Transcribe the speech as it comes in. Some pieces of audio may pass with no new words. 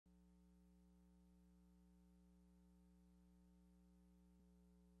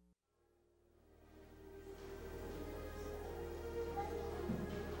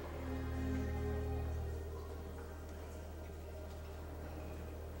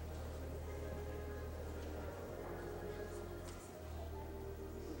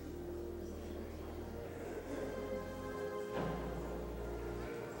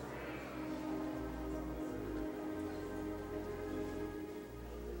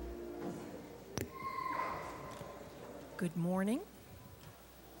Good morning.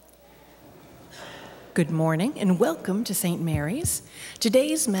 Good morning and welcome to St. Mary's.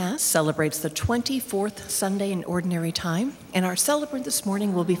 Today's Mass celebrates the 24th Sunday in Ordinary Time, and our celebrant this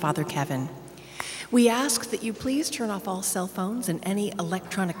morning will be Father Kevin. We ask that you please turn off all cell phones and any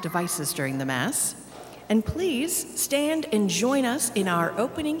electronic devices during the Mass. And please stand and join us in our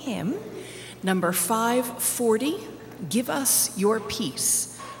opening hymn, number 540, Give Us Your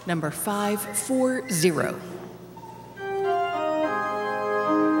Peace, number 540.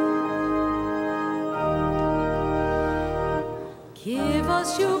 Give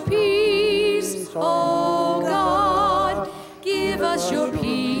us your peace, O God. Give us your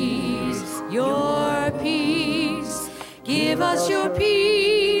peace, your peace. Give us your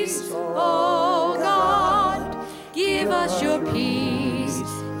peace, O God. Give us your peace,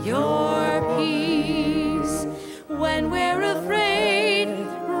 your peace. When we're afraid,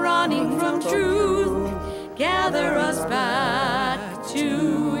 running from truth, gather us back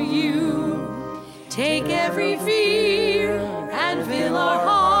to you. Take every fear and fill our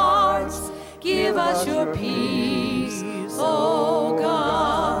hearts. Give us your peace, O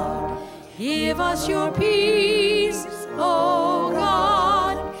God. Give us your peace, O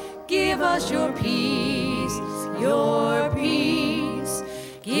God. Give us your peace, your peace.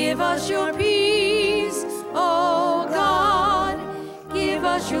 Give us your peace, O God. Give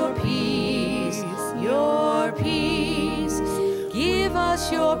us your peace, your peace. Give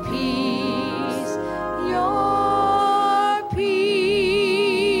us your peace, your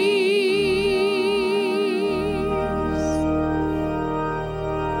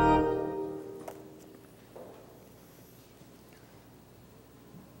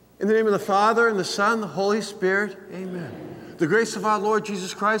In the name of the Father, and the Son, and the Holy Spirit, amen. The grace of our Lord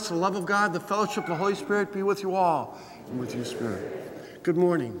Jesus Christ, the love of God, the fellowship of the Holy Spirit be with you all, and with your spirit. Good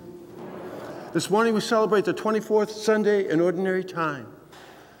morning. This morning we celebrate the 24th Sunday in Ordinary Time.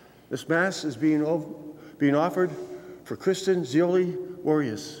 This Mass is being offered for Kristen Zioli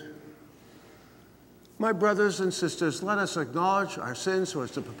Warriors. My brothers and sisters, let us acknowledge our sins so as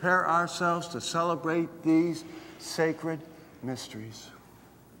to prepare ourselves to celebrate these sacred mysteries.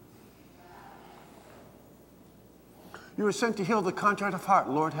 You were sent to heal the contrite of heart.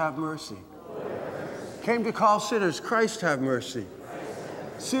 Lord, have mercy. Came to call sinners. Christ, have mercy.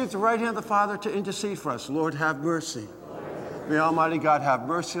 Seated at the right hand of the Father to intercede for us. Lord, have mercy. May Almighty God have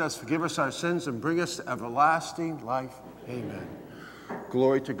mercy on us, forgive us our sins, and bring us to everlasting life. Amen.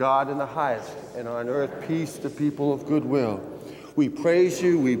 Glory to God in the highest, and on earth peace to people of good will. We praise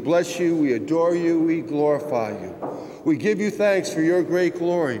you, we bless you, we adore you, we glorify you. We give you thanks for your great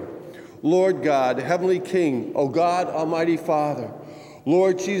glory. Lord God, Heavenly King, O God, Almighty Father,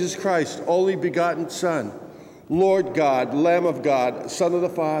 Lord Jesus Christ, only begotten Son, Lord God, Lamb of God, Son of the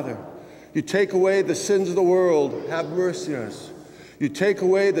Father, you take away the sins of the world, have mercy on us. You take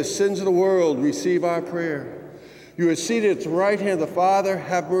away the sins of the world, receive our prayer. You are seated at the right hand of the Father,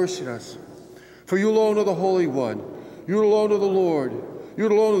 have mercy on us. For you alone are the Holy One, you alone are the Lord, you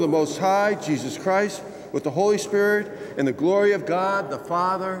alone are the Most High, Jesus Christ, with the Holy Spirit, and the glory of God the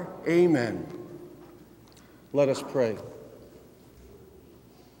Father. Amen. Let us pray.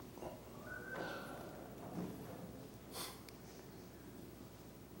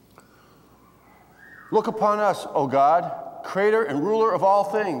 Look upon us, O God, creator and ruler of all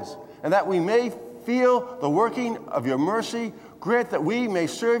things, and that we may feel the working of your mercy, grant that we may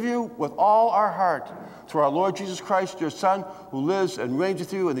serve you with all our heart. Through our Lord Jesus Christ, your Son, who lives and reigns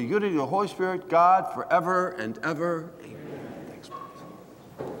with you in the unity of the Holy Spirit, God, forever and ever. Amen. Thanks, brother.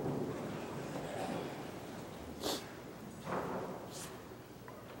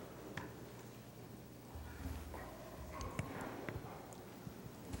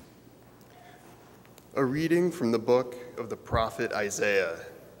 A reading from the book of the prophet Isaiah.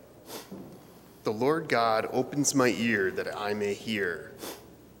 The Lord God opens my ear that I may hear,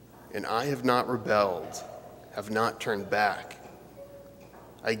 and I have not rebelled, have not turned back.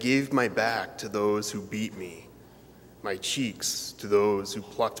 I gave my back to those who beat me, my cheeks to those who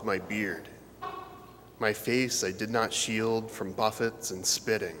plucked my beard. My face I did not shield from buffets and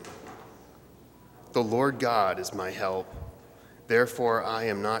spitting. The Lord God is my help, therefore I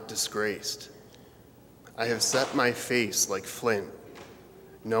am not disgraced. I have set my face like flint,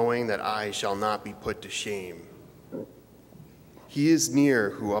 knowing that I shall not be put to shame. He is near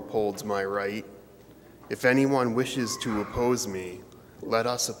who upholds my right. If anyone wishes to oppose me, let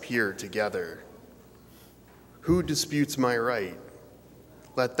us appear together. Who disputes my right?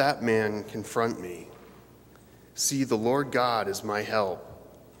 Let that man confront me. See, the Lord God is my help.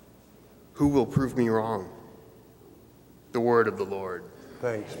 Who will prove me wrong? The word of the Lord.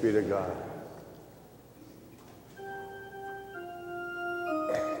 Thanks be to God.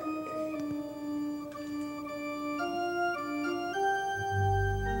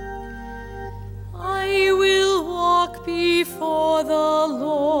 walk before the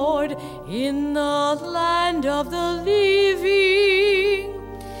Lord in the land of the living.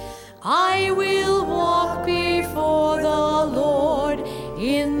 I will walk before the Lord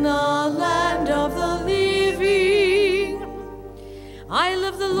in the land of the living. I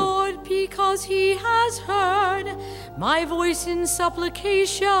love the Lord because he has heard my voice in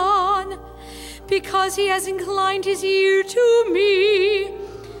supplication, because he has inclined his ear to me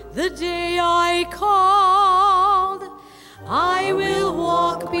the day I called. I will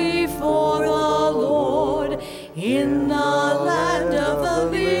walk before the Lord in the land of the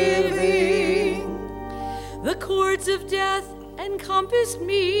living. The cords of death encompassed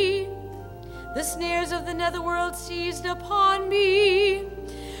me. The snares of the netherworld seized upon me.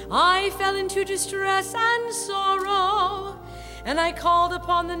 I fell into distress and sorrow, and I called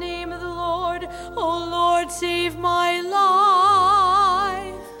upon the name of the Lord. O Lord, save my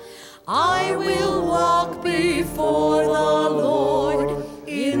life. I will walk before the Lord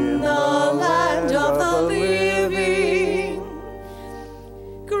in the land of the living.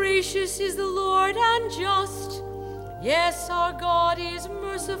 Gracious is the Lord and just. Yes, our God is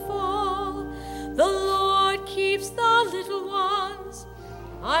merciful. The Lord keeps the little ones.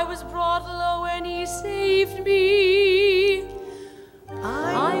 I was brought low and he saved me.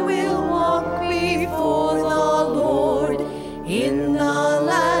 I will walk before the Lord in the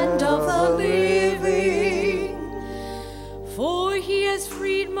land of the living. For he has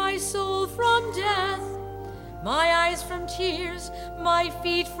freed my soul from death, my eyes from tears, my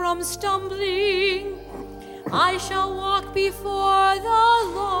feet from stumbling. I shall walk before the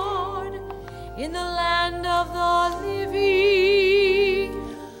Lord in the land of the living.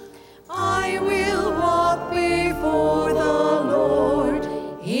 I will walk before the Lord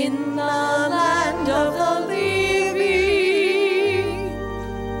in the land of the living.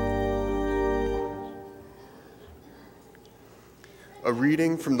 A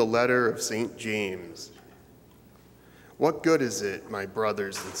reading from the letter of St. James. What good is it, my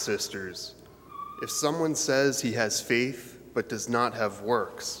brothers and sisters, if someone says he has faith but does not have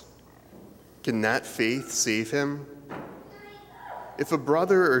works? Can that faith save him? If a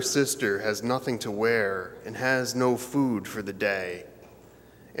brother or sister has nothing to wear and has no food for the day,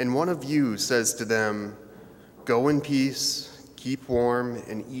 and one of you says to them, "Go in peace, keep warm,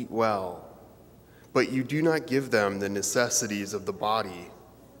 and eat well," but you do not give them the necessities of the body,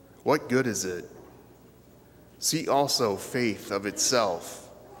 what good is it? See also faith of itself,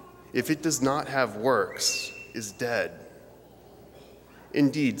 if it does not have works, is dead.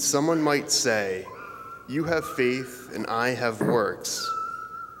 Indeed, someone might say, "You have faith and I have works."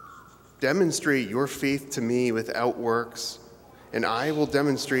 Demonstrate your faith to me without works, and I will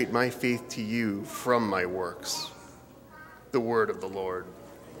demonstrate my faith to you from my works. The word of the Lord.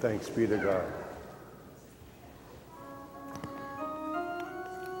 Thanks be to God.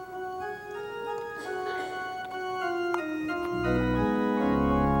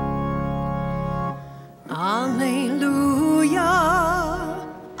 Alleluia,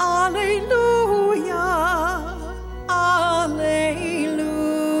 alleluia, alleluia,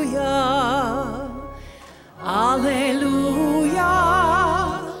 alleluia,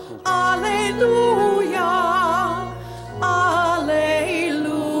 alleluia,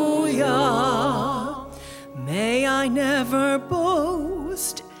 alleluia. May I never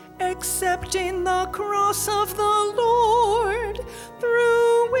boast except in the cross of the Lord,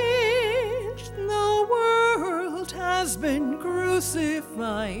 through which the world has been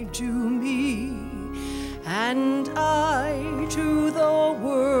crucified to me, and I to the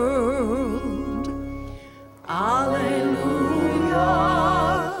world. Alleluia,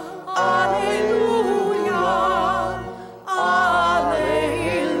 alleluia, alleluia.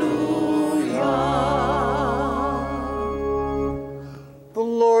 The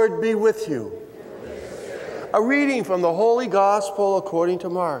Lord be with you. A reading from the Holy Gospel according to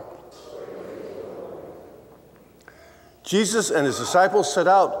Mark. Jesus and his disciples set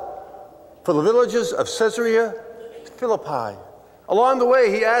out for the villages of Caesarea Philippi. Along the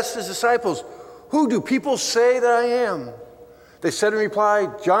way, he asked his disciples, "Who do people say that I am?" They said in reply,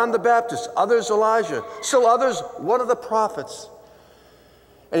 "John the Baptist, others Elijah, still others one of the prophets."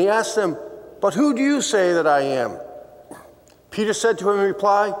 And he asked them, "But who do you say that I am?" Peter said to him in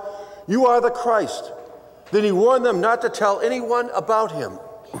reply, "You are the Christ." Then he warned them not to tell anyone about him.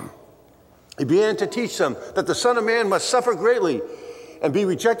 He began to teach them that the Son of Man must suffer greatly and be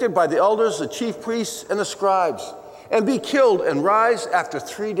rejected by the elders, the chief priests, and the scribes, and be killed and rise after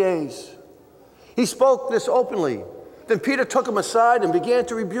 3 days. He spoke this openly. Then Peter took him aside and began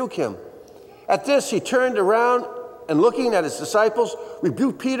to rebuke him. At this, he turned around and, looking at his disciples,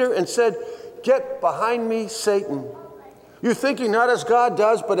 rebuked Peter and said, "Get behind me, Satan. You're thinking not as God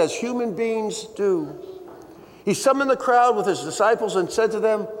does, but as human beings do. He summoned the crowd with his disciples and said to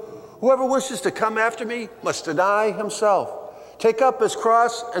them, whoever wishes to come after me must deny himself, take up his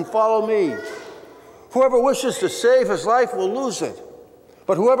cross and follow me. Whoever wishes to save his life will lose it,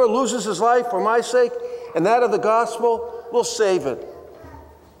 but whoever loses his life for my sake and that of the gospel will save it.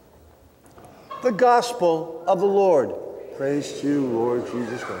 The gospel of the Lord. Praise to you, Lord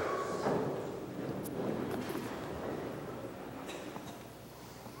Jesus Christ.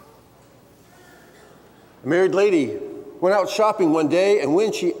 A married lady went out shopping one day, and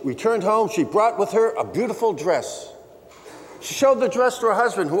when she returned home, she brought with her a beautiful dress. She showed the dress to her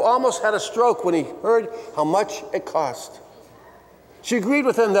husband, who almost had a stroke when he heard how much it cost. She agreed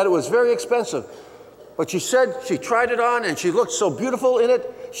with him that it was very expensive, but she said she tried it on and she looked so beautiful in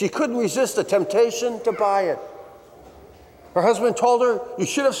it, she couldn't resist the temptation to buy it. Her husband told her, you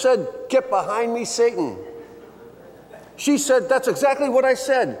should have said, get behind me, Satan. She said, that's exactly what I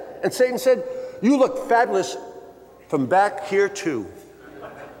said. And Satan said, you look fabulous from back here too.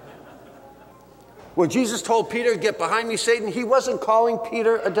 When Jesus told Peter, get behind me, Satan, he wasn't calling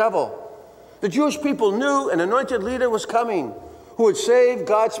Peter a devil. The Jewish people knew an anointed leader was coming who would save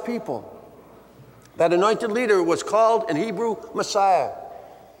God's people. That anointed leader was called in Hebrew, Messiah,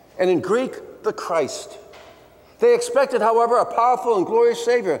 and in Greek, the Christ. They expected, however, a powerful and glorious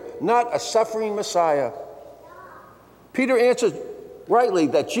Savior, not a suffering Messiah. Peter answered rightly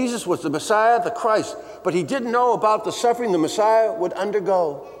that Jesus was the Messiah, the Christ, but he didn't know about the suffering the Messiah would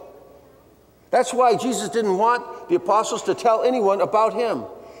undergo. That's why Jesus didn't want the apostles to tell anyone about him.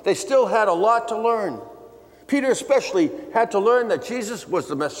 They still had a lot to learn. Peter especially had to learn that Jesus was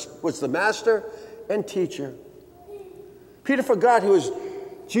the master and teacher. Peter forgot he was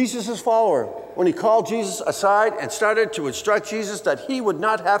Jesus' follower when he called Jesus aside and started to instruct Jesus that he would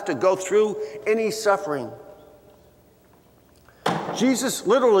not have to go through any suffering. Jesus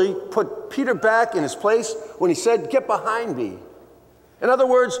literally put Peter back in his place when he said, get behind me. In other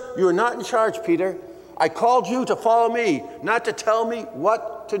words, you are not in charge, Peter. I called you to follow me, not to tell me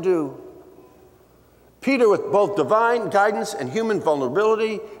what to do. Peter, with both divine guidance and human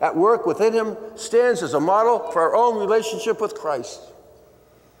vulnerability at work within him, stands as a model for our own relationship with Christ.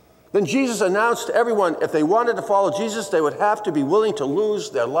 Then Jesus announced to everyone if they wanted to follow Jesus, they would have to be willing to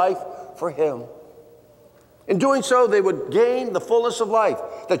lose their life for him. In doing so, they would gain the fullness of life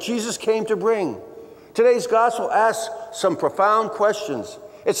that Jesus came to bring. Today's gospel asks some profound questions.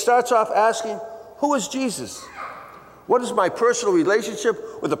 It starts off asking, who is Jesus? What is my personal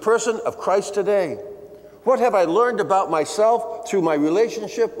relationship with the person of Christ today? What have I learned about myself through my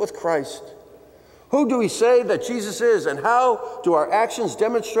relationship with Christ? Who do we say that Jesus is, and how do our actions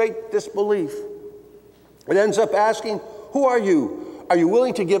demonstrate this belief? It ends up asking, who are you? Are you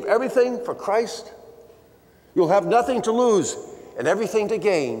willing to give everything for Christ? You'll have nothing to lose and everything to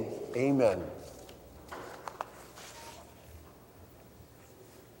gain. Amen.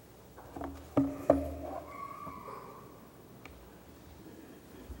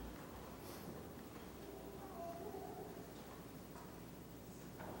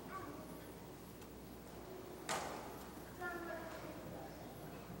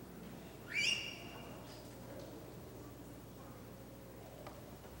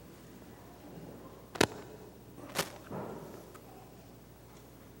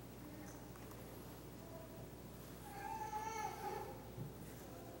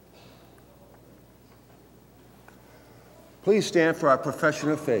 Please stand for our profession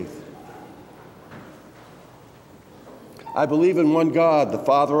of faith. I believe in one God, the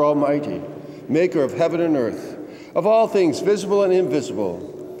Father Almighty, maker of heaven and earth, of all things visible and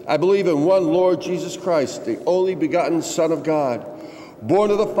invisible. I believe in one Lord Jesus Christ, the only begotten Son of God,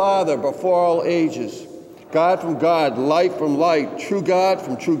 born of the Father before all ages, God from God, light from light, true God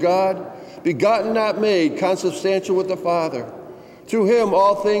from true God, begotten not made, consubstantial with the Father. Through him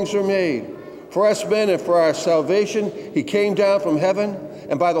all things are made. For us men and for our salvation, he came down from heaven,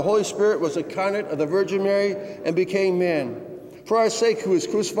 and by the Holy Spirit was incarnate of the Virgin Mary and became man. For our sake, who was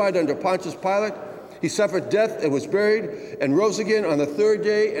crucified under Pontius Pilate, he suffered death and was buried and rose again on the third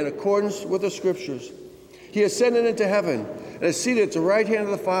day in accordance with the Scriptures. He ascended into heaven and is seated at the right hand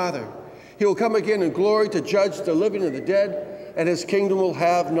of the Father. He will come again in glory to judge the living and the dead, and his kingdom will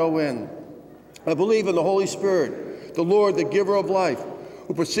have no end. I believe in the Holy Spirit, the Lord, the giver of life,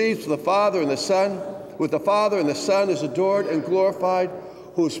 who proceeds from the Father and the Son, with the Father and the Son is adored and glorified,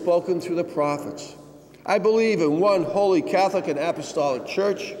 who has spoken through the prophets. I believe in one holy Catholic and Apostolic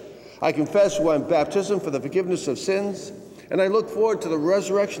Church. I confess one baptism for the forgiveness of sins, and I look forward to the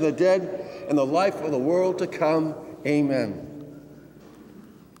resurrection of the dead and the life of the world to come. Amen.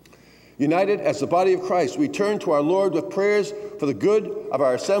 United as the body of Christ, we turn to our Lord with prayers for the good of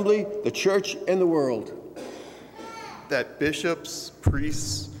our assembly, the church, and the world. That bishops,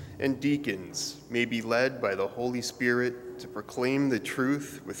 priests, and deacons may be led by the Holy Spirit to proclaim the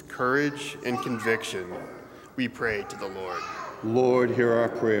truth with courage and conviction, we pray to the Lord. Lord, hear our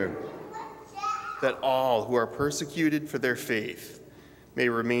prayer. That all who are persecuted for their faith may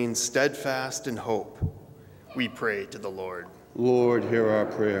remain steadfast in hope, we pray to the Lord. Lord, hear our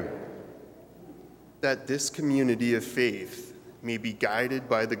prayer. That this community of faith may be guided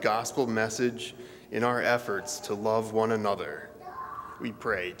by the gospel message in our efforts to love one another, we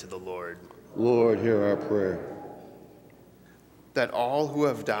pray to the Lord. Lord, hear our prayer. That all who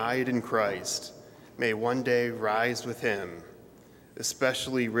have died in Christ may one day rise with him,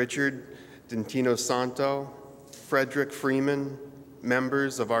 especially Richard Dentino Santo, Frederick Freeman,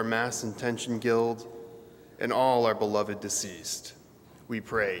 members of our Mass Intention Guild, and all our beloved deceased, we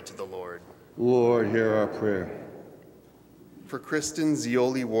pray to the Lord. Lord, hear our prayer. For Kristen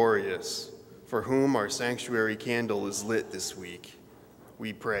Zioli Warius, for whom our sanctuary candle is lit this week,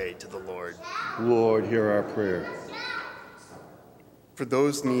 we pray to the Lord. Lord, hear our prayer. For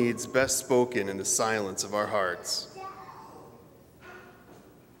those needs best spoken in the silence of our hearts,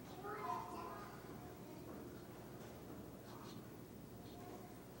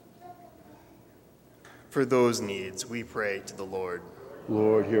 for those needs, we pray to the Lord.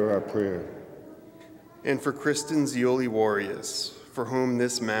 Lord, hear our prayer. And for Kristen Zioli Warius, for whom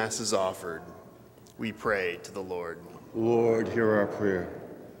this Mass is offered, we pray to the Lord. Lord, hear our prayer.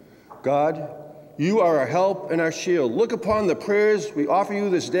 God, you are our help and our shield. Look upon the prayers we offer you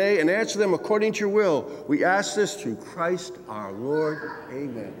this day and answer them according to your will. We ask this through Christ our Lord.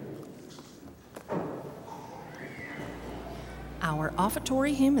 Amen. Our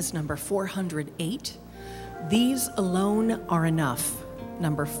offertory hymn is number 408. These Alone Are Enough,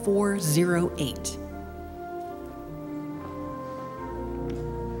 number 408.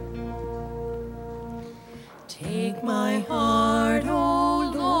 Take my heart,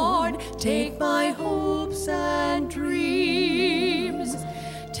 O Lord, take my hopes and dreams.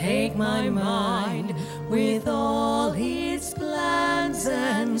 Take my mind with all its plans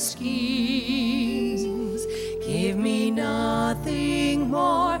and schemes. Give me nothing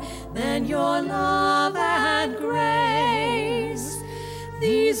more than your love and grace.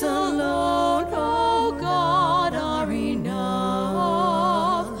 These alone, O God, are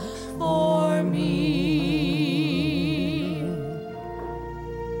enough for me.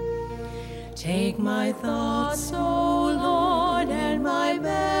 Take my thoughts, O Lord, and my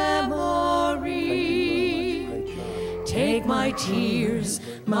memory. Take my tears,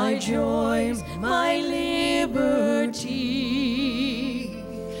 my joys, my liberty.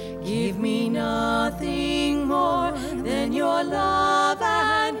 Give me nothing more than your love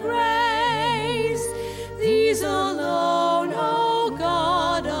and grace. These alone, O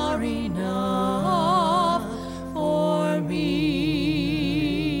God, are enough for me.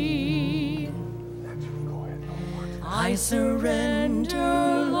 I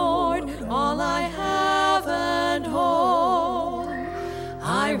surrender, Lord, all I have and hold.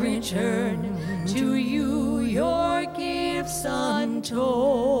 I return to you your gifts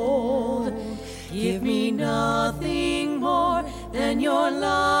untold. Give me nothing more than your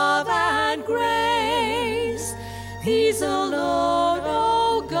love and grace. These alone,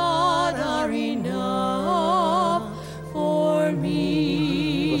 O God, are enough for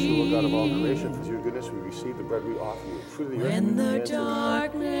me. Bless you, Lord God of all creation, for your goodness we receive the bread we offer you. When the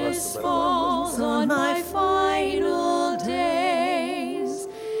darkness falls on my final days,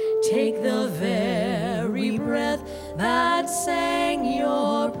 take the very breath that sang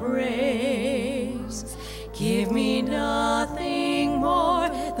your praise. Give me nothing more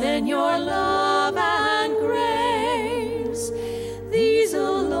than your love and grace. These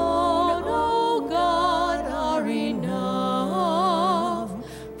alone, O God, are enough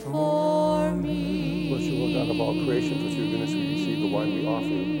for me. Bless you, Lord God of all creation, for your goodness we receive the wine we offer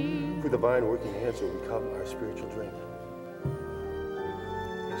you. For the divine working hands will become our spiritual drink.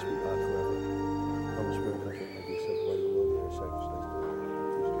 Yes, we God forever. Holy Spirit, come and be accepted by your will and your sacrifice.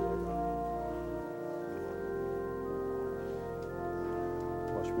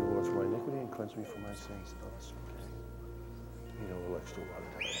 Wash me, Lord, from my iniquity and cleanse me from my sins. Oh, that's okay. You know, we'll extra water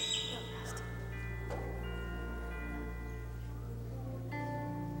down.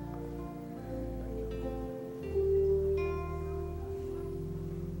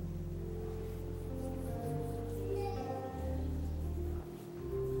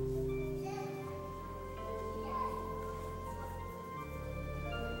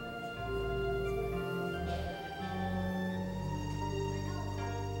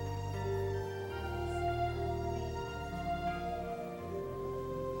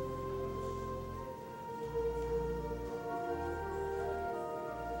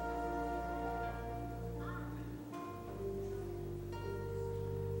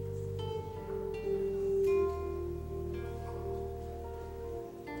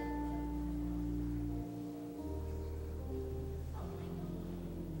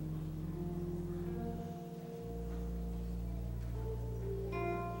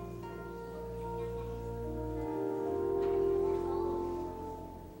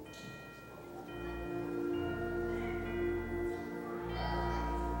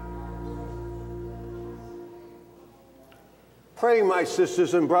 Praying, my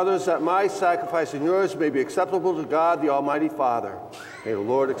sisters and brothers, that my sacrifice and yours may be acceptable to God, the Almighty Father. May the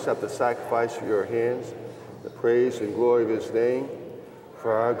Lord accept the sacrifice from your hands, the praise and glory of his name,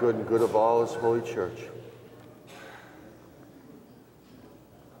 for our good and good of all his holy church.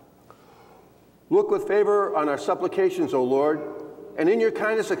 Look with favor on our supplications, O Lord, and in your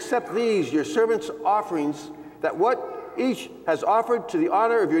kindness accept these, your servants' offerings, that what each has offered to the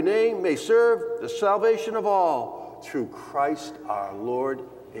honor of your name may serve the salvation of all, through Christ our Lord.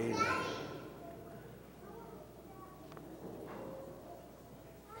 Amen.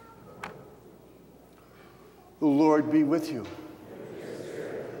 The Lord be with you.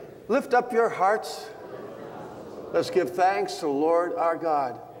 Lift up your hearts. Let's give thanks to the Lord our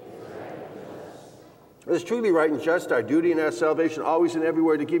God. It is truly right and just, our duty and our salvation, always and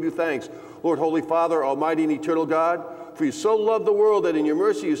everywhere, to give you thanks, Lord, Holy Father, Almighty and eternal God, for you so loved the world that in your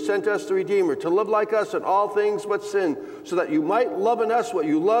mercy you sent us the Redeemer, to live like us in all things but sin, so that you might love in us what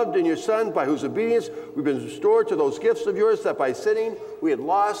you loved in your Son, by whose obedience we've been restored to those gifts of yours that by sinning we had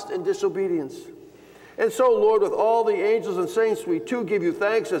lost in disobedience. And so, Lord, with all the angels and saints, we too give you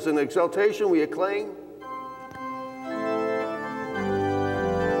thanks as an exaltation we acclaim.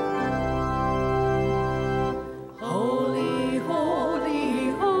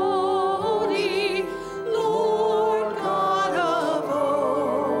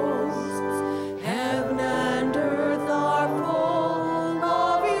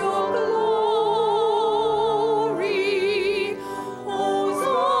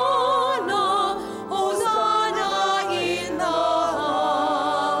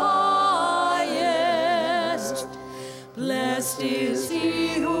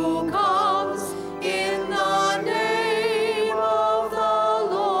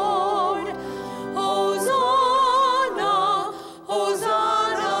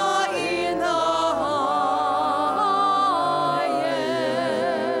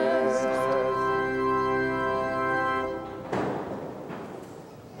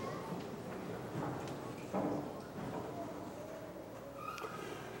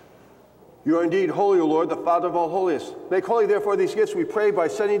 You are indeed holy, O Lord, the Father of all holiness. Make holy, therefore, these gifts, we pray, by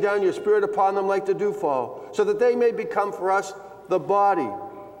sending down your Spirit upon them like the dewfall, so that they may become for us the body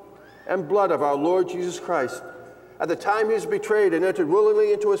and blood of our Lord Jesus Christ. At the time he was betrayed and entered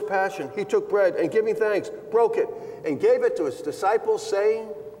willingly into his passion, he took bread, and giving thanks, broke it, and gave it to his disciples, saying,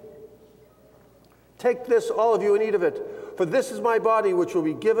 "Take this, all of you, and eat of it, for this is my body, which will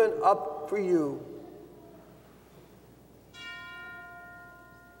be given up for you."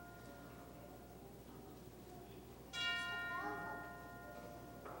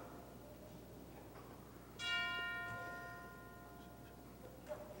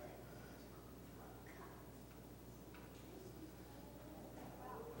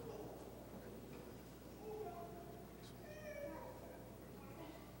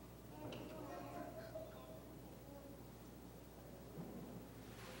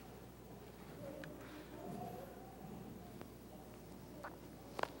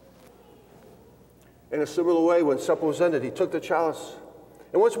 In a similar way, when supper was ended, he took the chalice,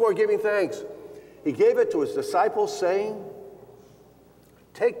 and once more giving thanks, he gave it to his disciples, saying,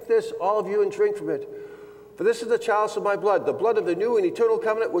 "Take this, all of you, and drink from it. For this is the chalice of my blood, the blood of the new and eternal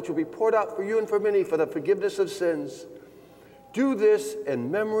covenant, which will be poured out for you and for many for the forgiveness of sins. Do this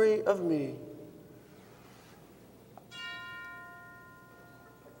in memory of me."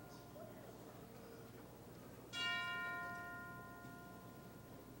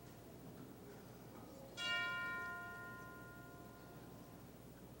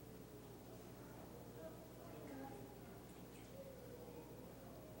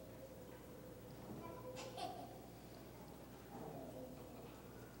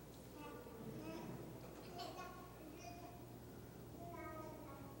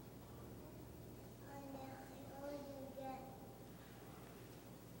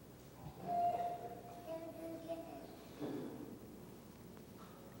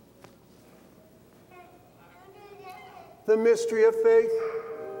 The mystery of faith.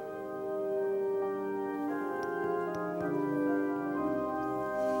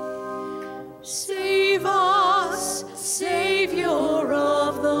 Save us, Savior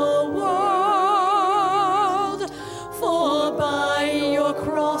of the world, for by your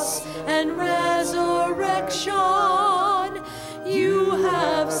cross and resurrection you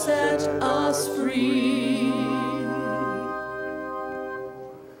have set us free.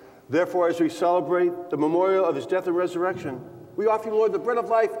 Therefore, as we celebrate the memorial of his death and resurrection, we offer you, Lord, the bread of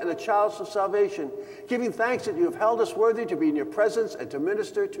life and the chalice of salvation, giving thanks that you have held us worthy to be in your presence and to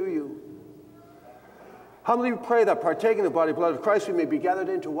minister to you. Humbly we pray that, partaking of the body and blood of Christ, we may be gathered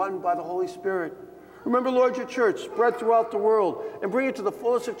into one by the Holy Spirit. Remember, Lord, your church spread throughout the world and bring it to the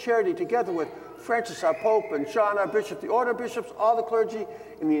fullness of charity together with Francis, our Pope, and John, our Bishop, the order of bishops, all the clergy,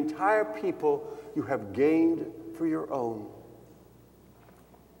 and the entire people you have gained for your own.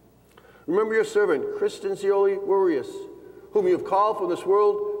 Remember your servant, Christian Zioli Wurius, whom you have called from this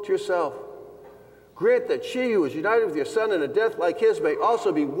world to yourself. Grant that she who is united with your Son in a death like his may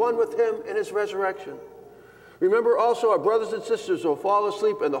also be one with him in his resurrection. Remember also our brothers and sisters who have fallen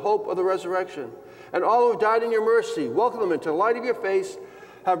asleep in the hope of the resurrection, and all who have died in your mercy. Welcome them into the light of your face.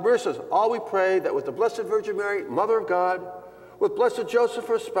 Have mercy on us all, we pray, that with the Blessed Virgin Mary, Mother of God, with blessed Joseph,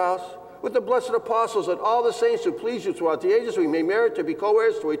 her spouse, with the blessed apostles and all the saints who please you throughout the ages, we may merit to be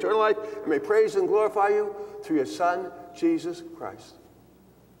co-heirs to eternal life and may praise and glorify you through your Son, Jesus Christ.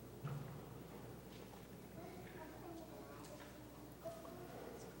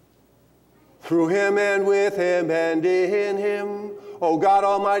 Through him and with him and in him, O God,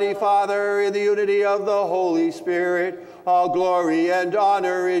 Almighty Father, in the unity of the Holy Spirit, all glory and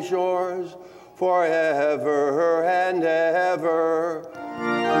honor is yours forever and ever.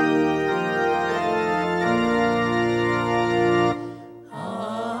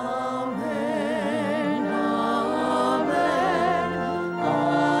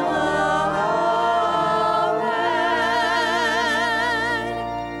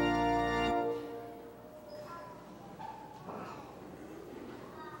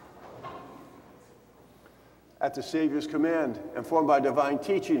 At the Savior's command, informed by divine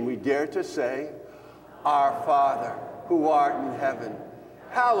teaching, we dare to say, Our Father, who art in heaven,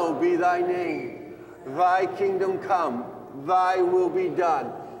 hallowed be thy name. Thy kingdom come, thy will be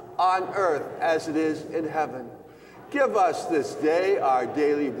done, on earth as it is in heaven. Give us this day our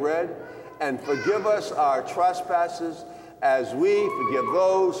daily bread, and forgive us our trespasses, as we forgive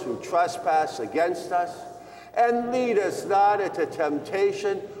those who trespass against us. And lead us not into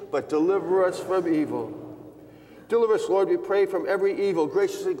temptation, but deliver us from evil. Deliver us, Lord, we pray, from every evil.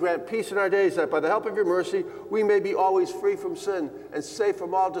 Graciously grant peace in our days, that by the help of your mercy, we may be always free from sin and safe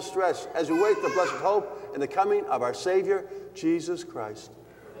from all distress, as we wait the blessed hope and the coming of our Savior, Jesus Christ.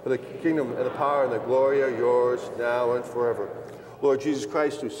 For the kingdom and the power and the glory are yours, now and forever. Lord Jesus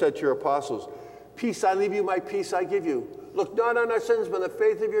Christ, who said to your apostles, Peace I leave you, my peace I give you. Look not on our sins, but on the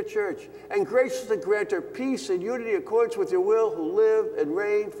faith of your church, and graciously grant her peace and unity in accordance with your will, who live and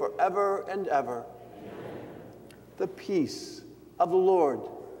reign forever and ever. The peace of the Lord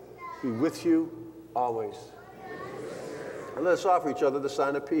be with you always. And let us offer each other the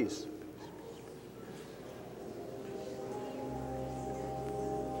sign of peace.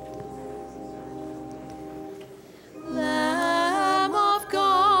 Lamb of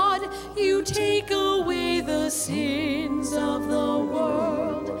God, you take away the sins of the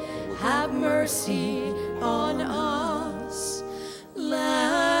world. Have mercy on us.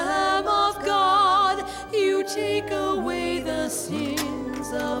 Lamb of God, you take away the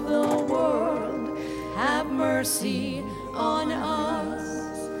sins of the world. Have mercy on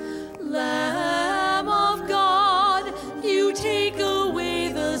us. Lamb of God, you take away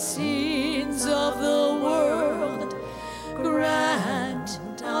the sins of the world. Grant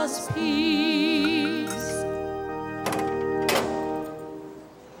us peace.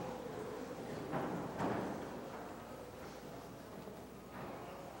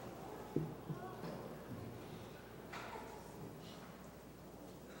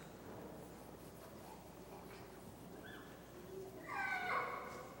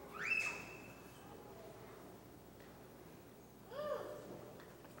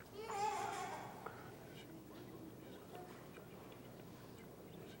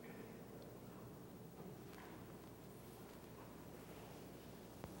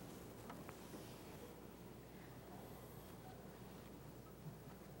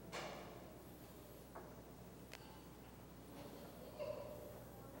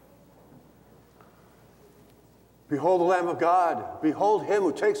 Behold the Lamb of God. Behold him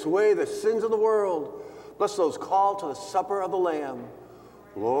who takes away the sins of the world. Bless those called to the supper of the Lamb.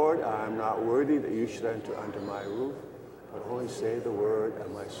 Lord, I am not worthy that you should enter under my roof, but only say the word,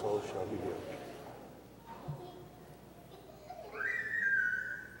 and my soul shall be healed.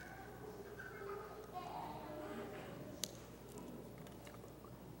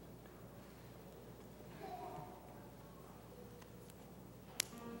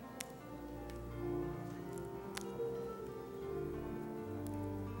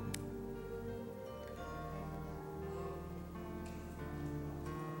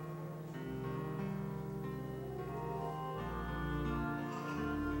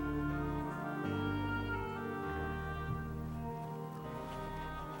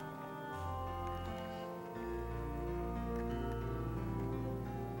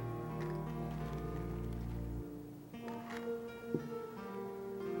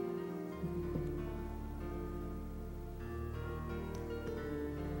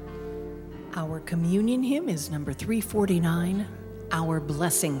 Our communion hymn is number 349, Our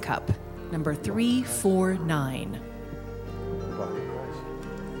Blessing Cup, number 349.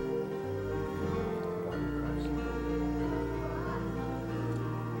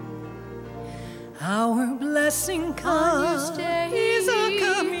 Our blessing cup is a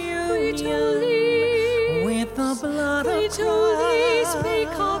communion with the blood of Christ.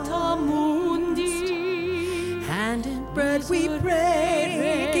 And in bread we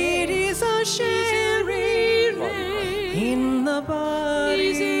break, it is a sharing in the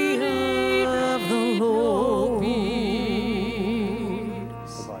body of the Lord.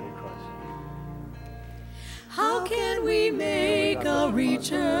 How can we make a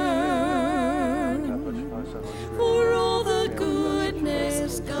return for all the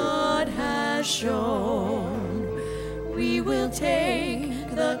goodness God has shown? We will take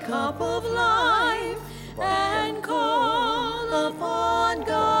the cup of life and call upon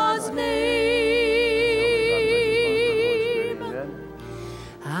God's name.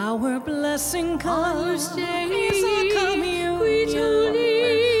 Our blessing comes is a communion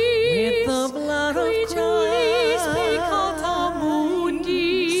with the blood of Christ.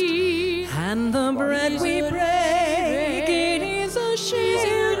 And the bread we break, it is a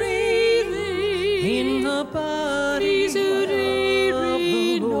sharing in the body of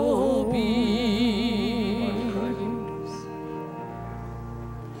the Lord.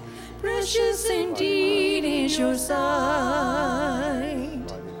 Precious indeed is your sight,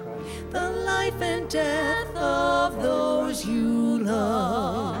 the life and death of those you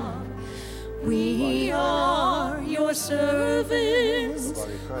love. We are your servants,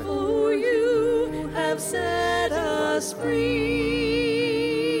 for you have set us free.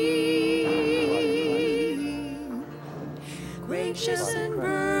 Gracious and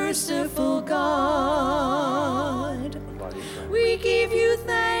merciful God, we give you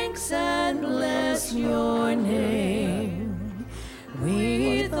thanks and bless your name.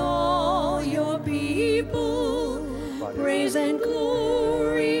 With all your people, praise and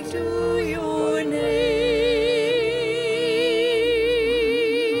glory to your name.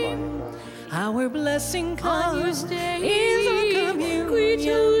 Our blessing comes is a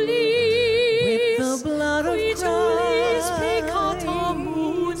communion with the blood of Christ.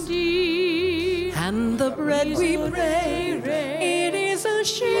 And the bread we break, it is a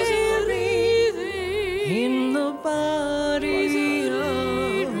sharing in the body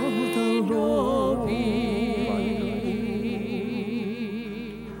of the Lord.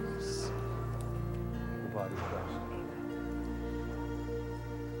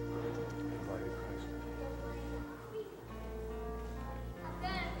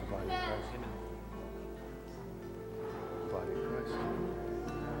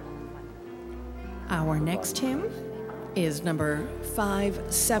 Our next hymn is number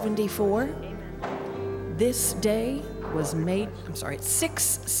 574. This day was made,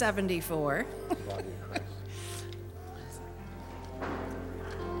 674.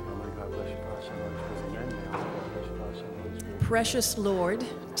 Precious Lord,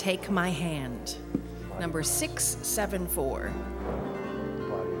 take my hand. Number 674.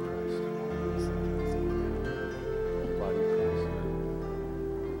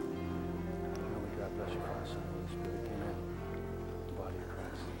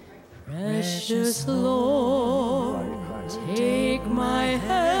 Precious Lord, take my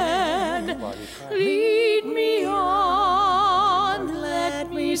hand, lead me on,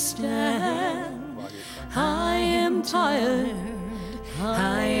 let me stand. I am tired,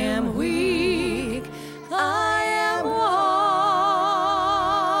 I am weak, I am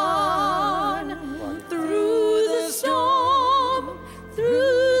worn. Through the storm,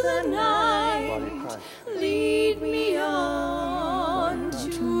 through the night, lead me on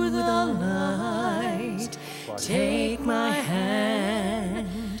to the light. Take my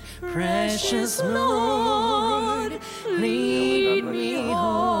hand, precious Lord, lead me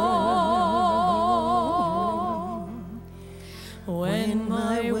home. When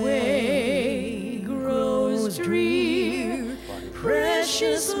my way grows drear,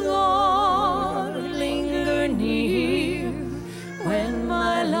 precious Lord, linger near. When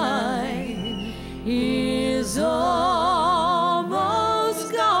my life is almost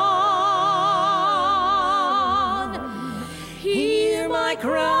gone, hear my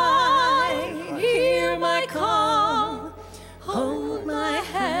cry, hear my call, hold my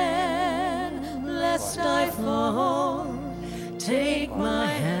hand lest I fall. Take my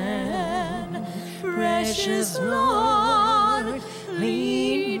hand, precious Lord,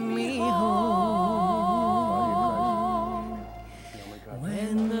 lead me home.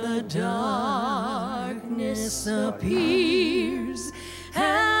 When the darkness appears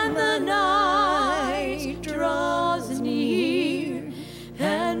and the night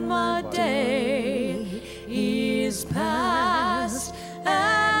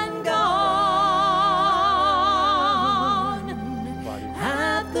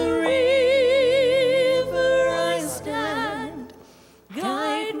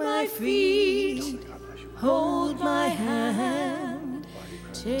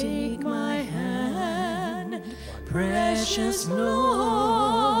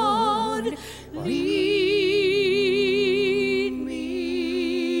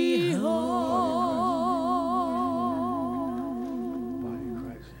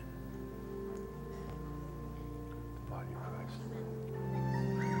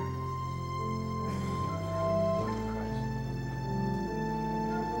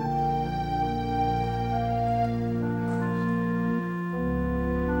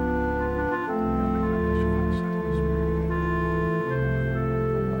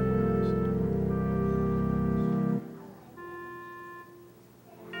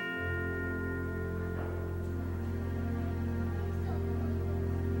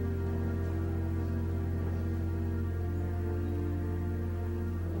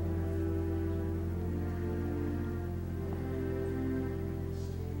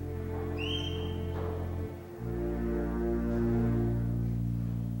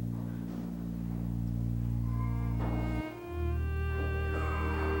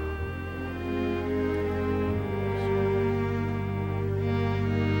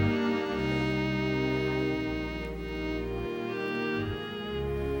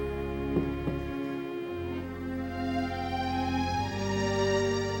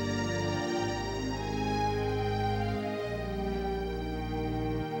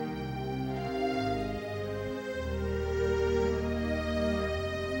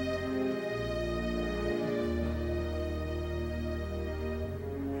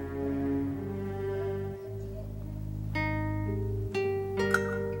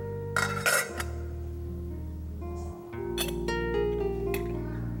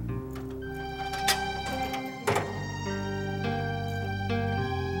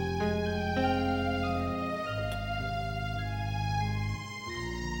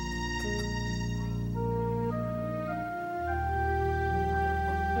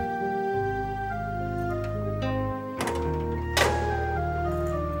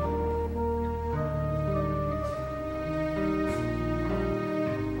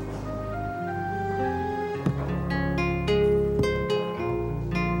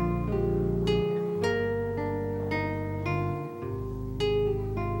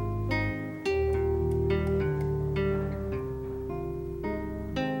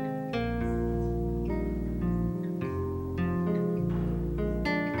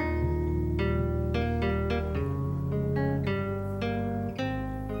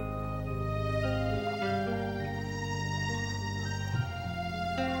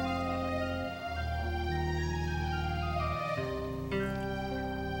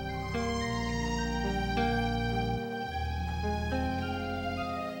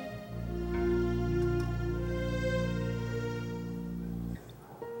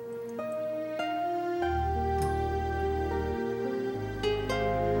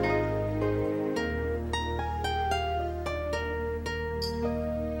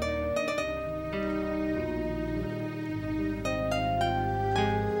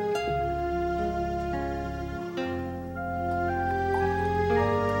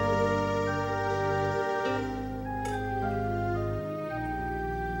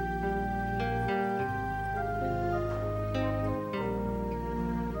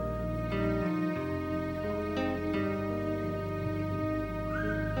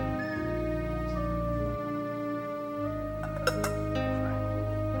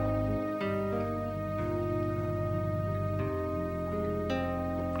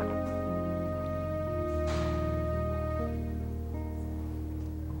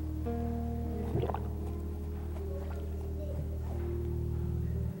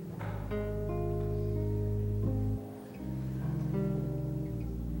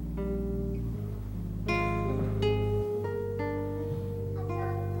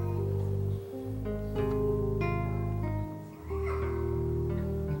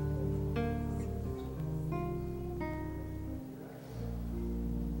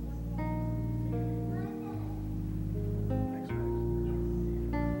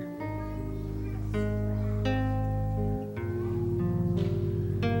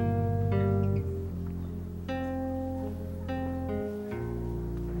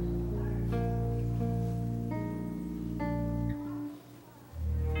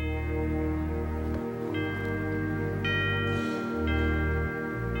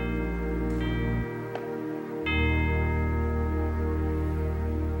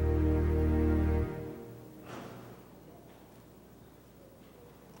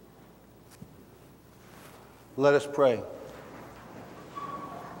Let us pray.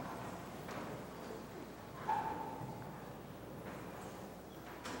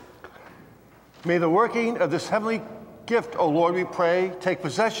 May the working of this heavenly gift, O Lord, we pray, take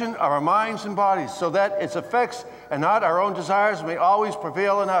possession of our minds and bodies, so that its effects and not our own desires may always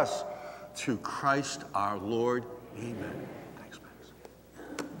prevail in us. Through Christ our Lord. Amen. Thanks,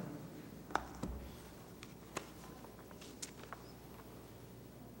 Max.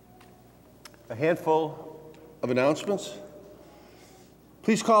 A handful of announcements.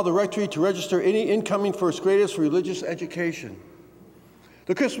 Please call the rectory to register any incoming first graders for religious education.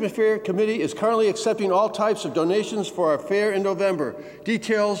 The Christmas Fair Committee is currently accepting all types of donations for our fair in November.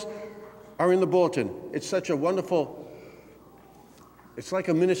 Details are in the bulletin. It's such a wonderful, it's like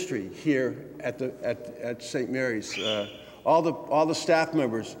a ministry here at St. Mary's. All the staff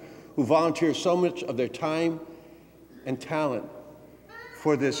members who volunteer so much of their time and talent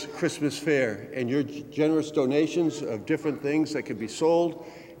for this Christmas fair, and your generous donations of different things that can be sold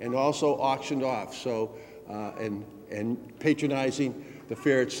and also auctioned off. So, and patronizing the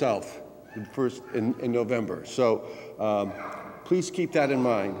fair itself in November. So please keep that in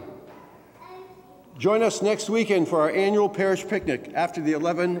mind. Join us next weekend for our annual parish picnic after the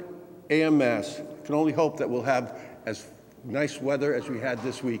 11 a.m. Mass. I can only hope that we'll have as nice weather as we had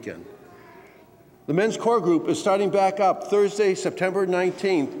this weekend. The men's core group is starting back up Thursday, September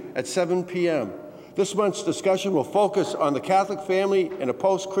 19th at 7 p.m. This month's discussion will focus on the Catholic family in a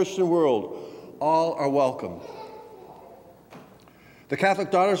post-Christian world. All are welcome. The Catholic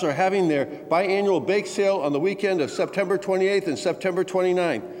Daughters are having their biannual bake sale on the weekend of September 28th and September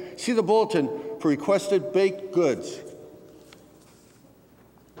 29th. See the bulletin for requested baked goods.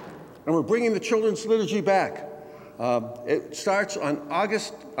 And we're bringing the children's liturgy back. It starts on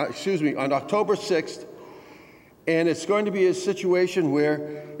October 6th, and it's going to be a situation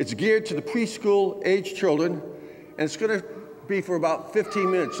where it's geared to the preschool age children, and it's going to be for about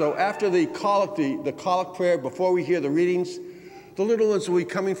 15 minutes. So after the collect prayer, before we hear the readings, the little ones will be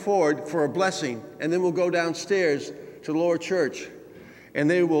coming forward for a blessing, and then we'll go downstairs to the lower church, and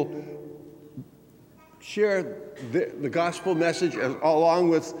they will share the gospel message along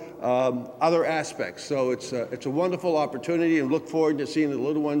with other aspects. So it's a wonderful opportunity, and look forward to seeing the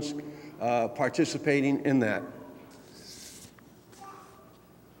little ones participating in that.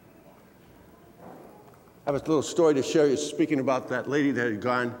 I have a little story to share you, speaking about that lady that had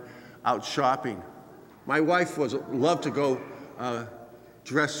gone out shopping. My wife loved to go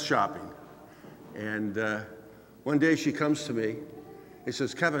dress shopping, and one day she comes to me. He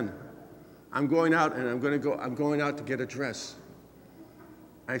says, "Kevin, I'm going out, and I'm going out to get a dress."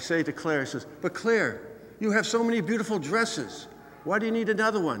 I say to Claire, says, "But Claire, you have so many beautiful dresses. Why do you need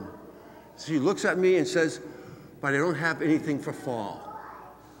another one?" She looks at me and says, "But I don't have anything for fall."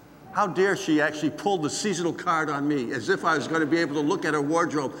 How dare she actually pull the seasonal card on me, as if I was going to be able to look at her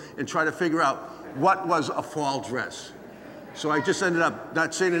wardrobe and try to figure out what was a fall dress. So I just ended up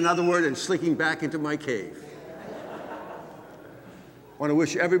not saying another word and slinking back into my cave. I want to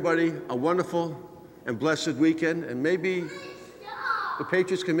wish everybody a wonderful and blessed weekend, and maybe the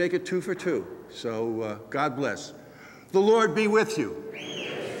Patriots can make it 2 for 2. So God bless. The Lord be with you.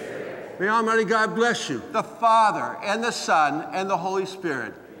 May Almighty God bless you, the Father and the Son and the Holy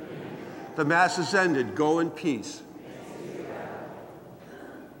Spirit. The Mass is ended. Go in peace.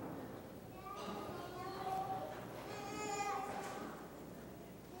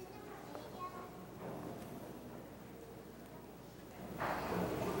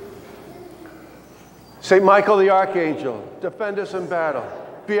 St. Michael the Archangel, defend us in battle.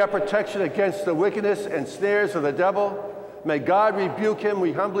 Be our protection against the wickedness and snares of the devil. May God rebuke him,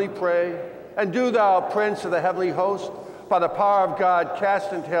 we humbly pray. And do thou, Prince of the heavenly host, by the power of God,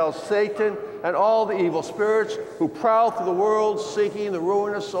 cast into hell Satan and all the evil spirits who prowl through the world seeking the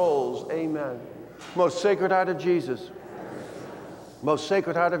ruin of souls. Amen. Most Sacred Heart of Jesus. Most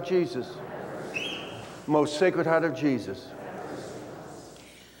Sacred Heart of Jesus. Most Sacred Heart of Jesus.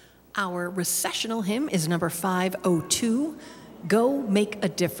 Our recessional hymn is number 502, Go Make a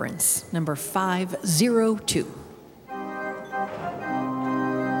Difference, number 502.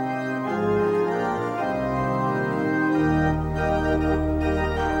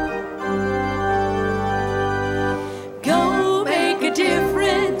 Go make a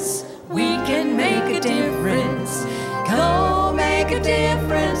difference, we can make a difference. Go make a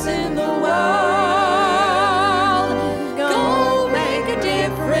difference in the world. Go make a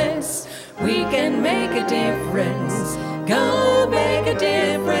difference, we can make a difference. Go make a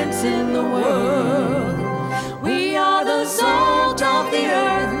difference in the world. We are the salt of the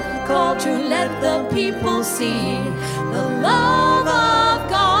earth, called to let the people see the love of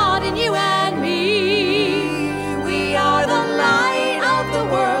God in you and me.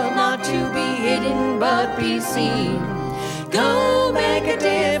 seen. Go make a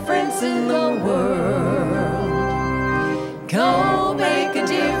difference in the world. Go make a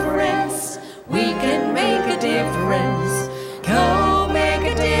difference. We can make a difference. Go make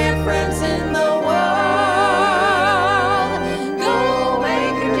a difference in the world. Go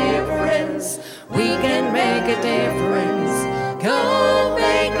make a difference. We can make a difference. Go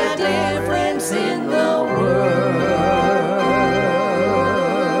make a difference in the world.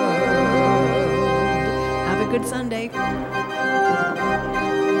 Have a good Sunday.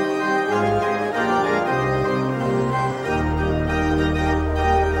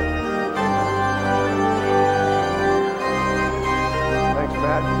 Thanks,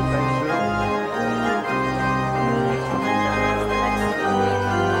 Matt.